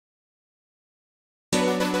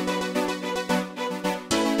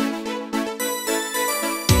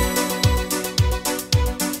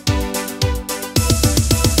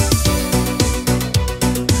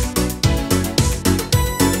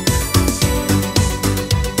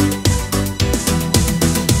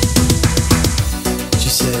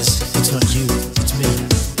it's not you, it's me.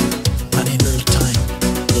 I need a little time,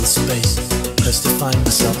 a little space, just to find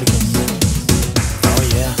myself again. Oh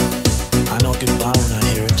yeah, I know goodbye when I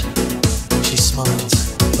hear it. She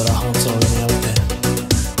smiles, but her heart's already out there,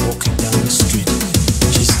 walking down the street.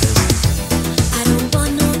 She says, I don't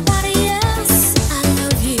want nobody else, I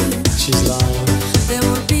love you. she's lying, There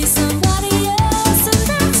won't be somebody else, and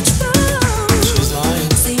that's true. she's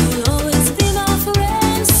lying. So you'll always be my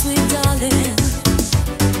friend, sweet darling.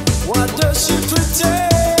 What does she pretend?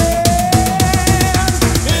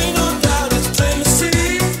 Ain't no doubt it's plain to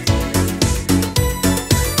see.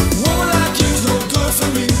 Woman like you's no good for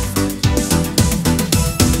me.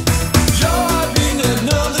 Your heart beating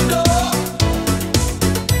another door.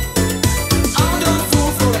 I'm done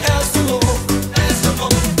fool for ask for more. Ask for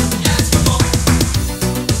more. Ask for more.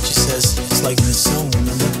 She says it's like in a song,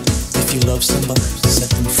 remember? If you love somebody, set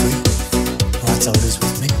them free. Well, that's how it is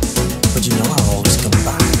with me. But you know I'll always come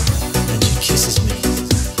back. And she kisses me.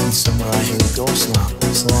 And somewhere I hear a door slam.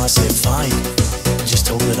 So I say fine. Just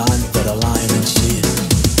hope that I'm